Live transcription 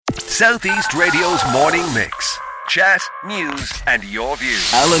Southeast Radio's morning mix. Chat, news and your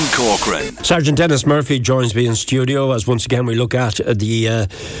views. Alan Corcoran. Seargeant Denis Murphy joins me in studio as once again we look at the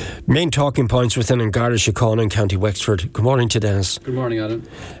main talking points within An Garda Siochana in County Wexford. Good morning to Denis. Good morning,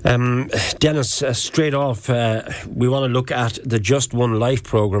 Alan. Denis, straight off, we want to look at the Just One Life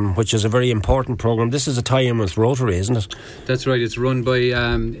programme, which is a very important programme. This is a tie-in with Rotary, isn't it? That's right. It's run by,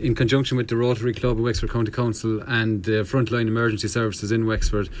 in conjunction with the Rotary Club of Wexford County Council and the Frontline Emergency Services in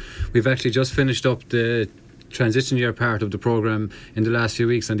Wexford. We've actually just finished up the transition year part of the programme in the last few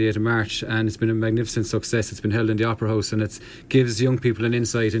weeks on the 8th of March, and it's been a magnificent success. It's been held in the Opera House, and it gives young people an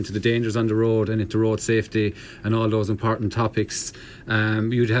insight into the dangers on the road and into road safety and all those important topics.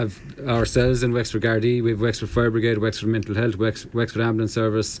 You'd have ourselves in Wexford Gardaí, we have Wexford Fire Brigade, Wexford Mental Health, Wexford Ambulance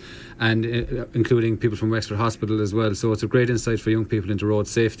Service, and including people from Wexford Hospital as well. So it's a great insight for young people into road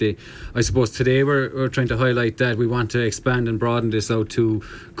safety. I suppose today we're trying to highlight that we want to expand and broaden this out to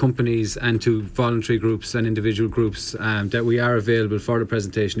companies and to voluntary groups and individual groups, that we are available for the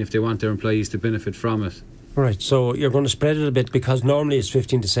presentation if they want their employees to benefit from it. Right, so you're going to spread it a bit because normally it's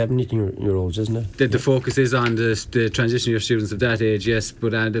 15 to 17 year olds, isn't it? The focus is on the transition year students of that age, yes,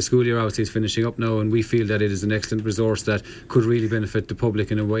 but the school year obviously is finishing up now, and we feel that it is an excellent resource that could really benefit the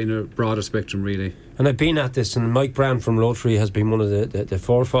public in a broader spectrum, really. And I've been at this, and Mike Brown from Rotary has been one of the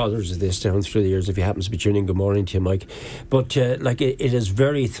forefathers of this down through the years. If he happens to be tuning, good morning to you, Mike. But it is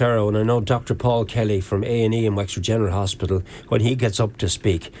very thorough, and I know Dr. Paul Kelly from A&E in Wexford General Hospital, when he gets up to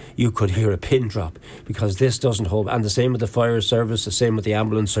speak, you could hear a pin drop, because this doesn't hold. And the same with the fire service, the same with the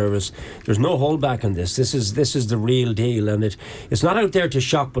ambulance service. There's no hold back on this. This is the real deal, and it's not out there to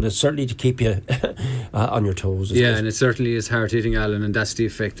shock, but it's certainly to keep you on your toes. Yeah, and it certainly is hard hitting, Alan, and that's the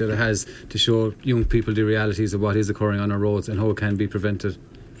effect that it has to show young people the realities of what is occurring on our roads and how it can be prevented.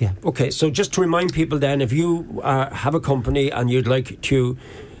 Yeah. Okay, so just to remind people then, if you have a company and you'd like to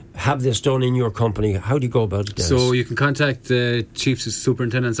have this done in your company, how do you go about it, Dennis? So you can contact the Chief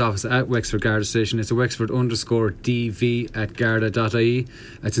Superintendent's office at Wexford Garda Station. It's a Wexford_DV@garda.ie.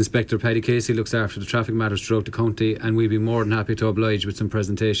 It's Inspector Paddy Casey, looks after the traffic matters throughout the county, and we'd be more than happy to oblige with some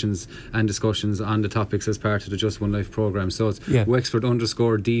presentations and discussions on the topics as part of the Just One Life programme. So it's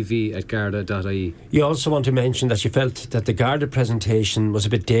Wexford_DV@garda.ie. You also want to mention that you felt that the Garda presentation was a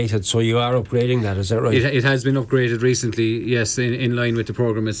bit dated, so you are upgrading that, is that right? It has been upgraded recently, yes, in line with the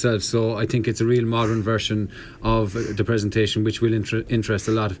programme itself. So I think it's a real modern version of the presentation, which will interest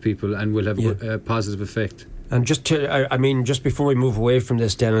a lot of people and will have a positive effect. And just before we move away from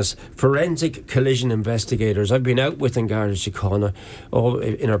this, Dennis, forensic collision investigators. I've been out with An Garda Siochana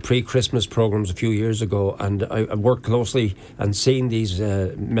in our pre-Christmas programmes a few years ago, and I worked closely and seen these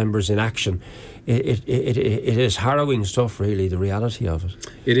members in action. It is harrowing stuff, really, the reality of it.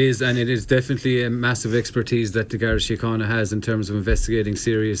 It is, and it is definitely a massive expertise that the Garda Siochana has in terms of investigating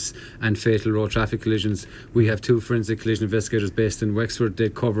serious and fatal road traffic collisions. We have 2 forensic collision investigators based in Wexford. They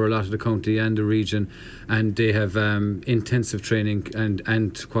cover a lot of the county and the region, and they have intensive training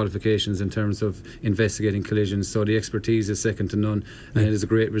and qualifications in terms of investigating collisions. So the expertise is second to none, and it is a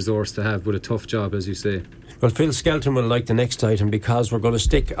great resource to have, but a tough job, as you say. Well, Phil Skelton will like the next item, because we're going to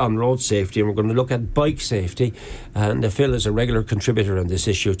stick on road safety and we're going to look at bike safety, and Phil is a regular contributor on this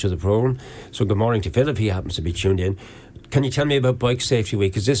issue to the programme. So good morning to Phil if he happens to be tuned in. Can you tell me about Bike Safety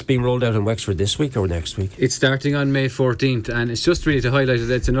Week? Is this being rolled out in Wexford this week or next week? It's starting on May 14th, and it's just really to highlight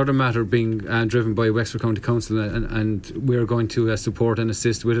that it's another matter being driven by Wexford County Council, and we're going to support and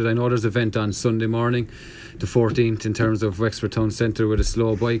assist with it. I know there's an event on Sunday morning, the 14th, in terms of Wexford Town Centre with a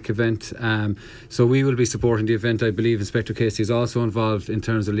slow bike event. So we will be supporting the event. I believe Inspector Casey is also involved in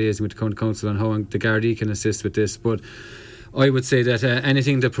terms of liaising with the County Council on how the Gardaí can assist with this. But I would say that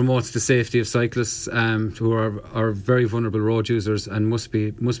anything that promotes the safety of cyclists who are very vulnerable road users and must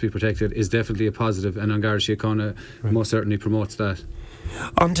be protected is definitely a positive, and An Garda Siochana most certainly promotes that.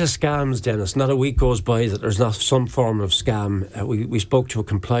 On to scams, Dennis. Not a week goes by that there's not some form of scam. We spoke to a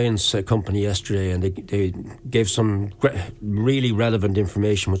compliance company yesterday, and they gave some really relevant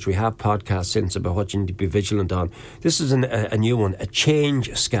information, which we have podcasts since, about what you need to be vigilant on. This is a new one, a change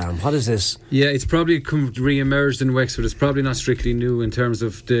scam. What is this? Yeah, it's probably re-emerged in Wexford. It's probably not strictly new in terms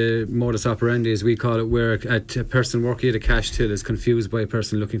of the modus operandi, as we call it, where a person working at a cash till is confused by a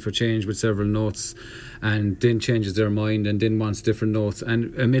person looking for change with several notes, and then changes their mind and then wants different notes.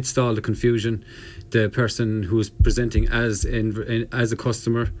 And amidst all the confusion, the person who is presenting as a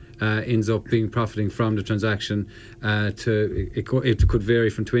customer ends up being profiting from the transaction. It could vary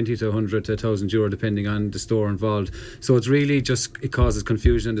from 20 to 100 to €1,000 depending on the store involved. So it's really it causes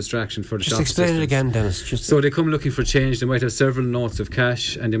confusion and distraction for the shop assistants. Just explain it again, Dennis. So they come looking for change. They might have several notes of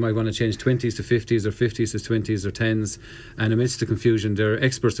cash, and they might want to change 20s to 50s or 50s to 20s or 10s. And amidst the confusion, they're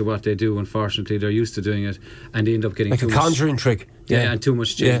experts at what they do. Unfortunately, they're used to doing it, and they end up getting like a conjuring trick. Yeah, and too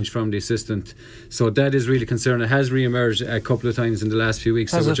much change from the assistant. So that is really concerning. It has re-emerged a couple of times in the last few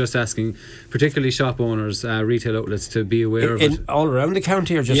weeks. So we're just asking, particularly shop owners, retail outlets, to be aware of it. All around the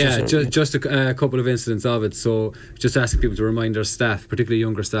county, or just a couple of incidents of it. So just asking people to remind their staff, particularly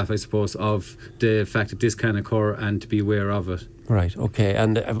younger staff, I suppose, of the fact that this can occur and to be aware of it. Right, okay.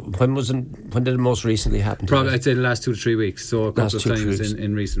 And when did it most recently happen? Probably, I'd say the last 2 to 3 weeks. So a couple of times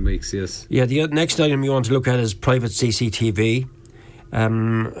in recent weeks, yes. Yeah, the next item you want to look at is private CCTV.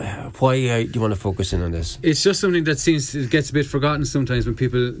 Why do you want to focus in on this? It's just something that gets a bit forgotten sometimes when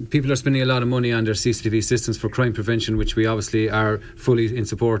people are spending a lot of money on their CCTV systems for crime prevention, which we obviously are fully in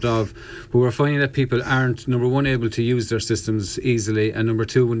support of. But we're finding that people aren't, number one, able to use their systems easily, and number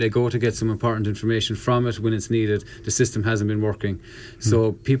two, when they go to get some important information from it when it's needed, the system hasn't been working.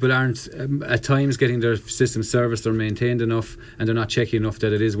 So people aren't at times getting their system serviced or maintained enough, and they're not checking enough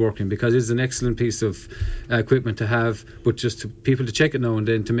that it is working, because it's an excellent piece of equipment to have, but just people to check it now and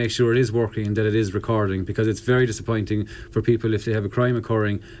then to make sure it is working and that it is recording, because it's very disappointing for people if they have a crime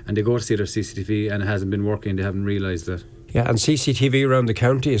occurring and they go to see their CCTV and it hasn't been working, they haven't realised that. Yeah, and CCTV around the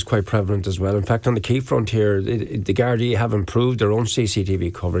county is quite prevalent as well. In fact, on the Key Frontier, the Gardaí have improved their own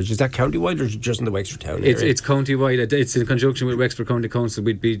CCTV coverage. Is that county-wide or is it just in the Wexford town area? It's county-wide. It's in conjunction with Wexford County Council.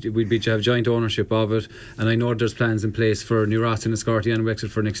 We'd be to have joint ownership of it, and I know there's plans in place for New Ross and Escorty and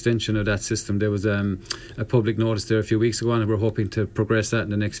Wexford for an extension of that system. There was a public notice there a few weeks ago, and we're hoping to progress that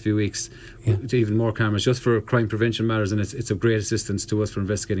in the next few weeks to even more cameras, just for crime prevention matters, and it's of great assistance to us for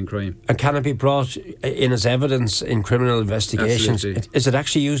investigating crime. And can it be brought in as evidence in criminal investigations? Absolutely. Is it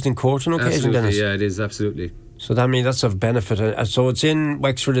actually used in court on occasion, Absolutely, Dennis? yeah, it is, absolutely. So that means that's of benefit. So it's in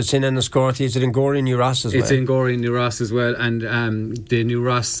Wexford, it's in Enniscorthy, is it in Gorey and New Ross as well? It's in Gorey and New Ross as well, and the New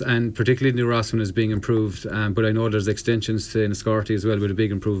Ross, and particularly the New Ross one, is being improved, but I know there's extensions to Enniscorthy as well with a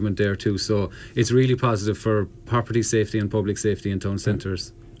big improvement there too, so it's really positive for property safety and public safety in town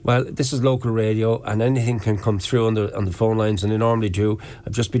centres. Well, this is local radio, and anything can come through on the phone lines, and they normally do.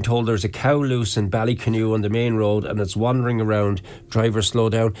 I've just been told there's a cow loose in Ballycanoe on the main road, and it's wandering around. Drivers, slow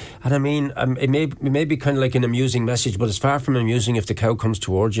down. And I mean, it may be kind of like an amusing message, but it's far from amusing if the cow comes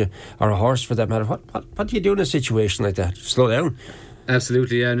towards you, or a horse for that matter. What do you do in a situation like that? Slow down.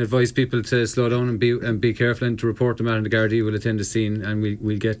 Absolutely, yeah, and advise people to slow down and be careful, and to report them out, and the Gardaí will attend the scene, and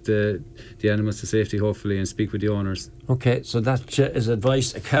we'll get the animals to safety hopefully, and speak with the owners. Okay, so that is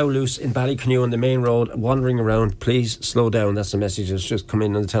advice. A cow loose in Ballycanoe on the main road, wandering around. Please slow down. That's the message that's just come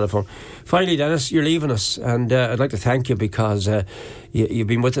in on the telephone. Finally, Dennis, you're leaving us, and I'd like to thank you, because you've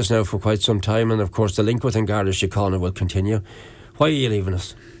been with us now for quite some time, and of course the link with An Garda Siochana will continue. Why are you leaving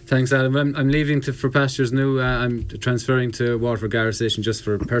us? Thanks, Adam. I'm leaving for pastures now. I'm transferring to Waterford Garda Station just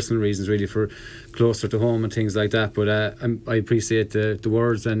for personal reasons, really, for closer to home and things like that. But I appreciate the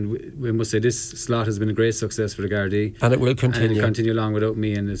words, and we must say this slot has been a great success for the Gardaí, and it will continue. And it'll continue along without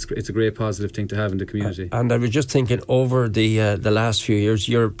me, and it's a great positive thing to have in the community. And I was just thinking, over the last few years,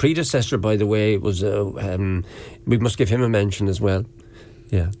 your predecessor, by the way, was we must give him a mention as well.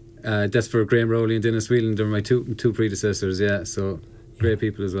 Yeah. That's for Graham Rowley and Dennis Whelan. They're my two predecessors, yeah, so great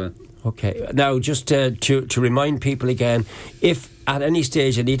people as well. Okay, now just to remind people again, if at any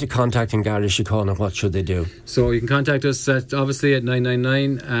stage you need to contact An Garda Siochana, what should they do? So you can contact us obviously at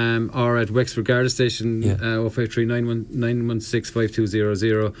 999 or at Wexford Garda Station 053 916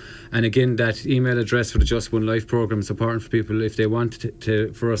 5200, and again that email address for the Just One Life programme is important for people if they want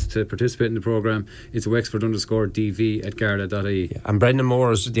for us to participate in the programme. It's Wexford_DV at garda.ie. And Brendan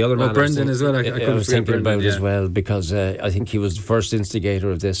Moore is the other man. Brendan as well. I was thinking Brendan, about as well, because I think he was the first instigator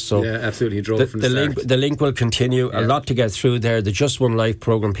of this. So yeah, absolutely, he drove from the start. The link will continue. A lot to get through there. The Just One Life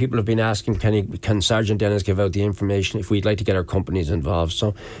programme, people have been asking, can Seargeant Denis give out the information if we'd like to get our companies involved?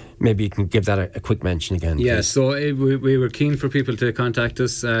 So maybe you can give that a quick mention again. Yeah, please. So we were keen for people to contact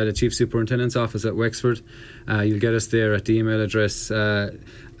us, the Chief Superintendent's office at Wexford. You'll get us there at the email address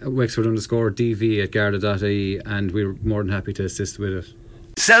Wexford_DV at garda.ie, and we're more than happy to assist with it.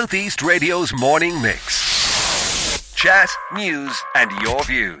 South East Radio's morning mix. Chat, news and your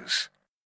views.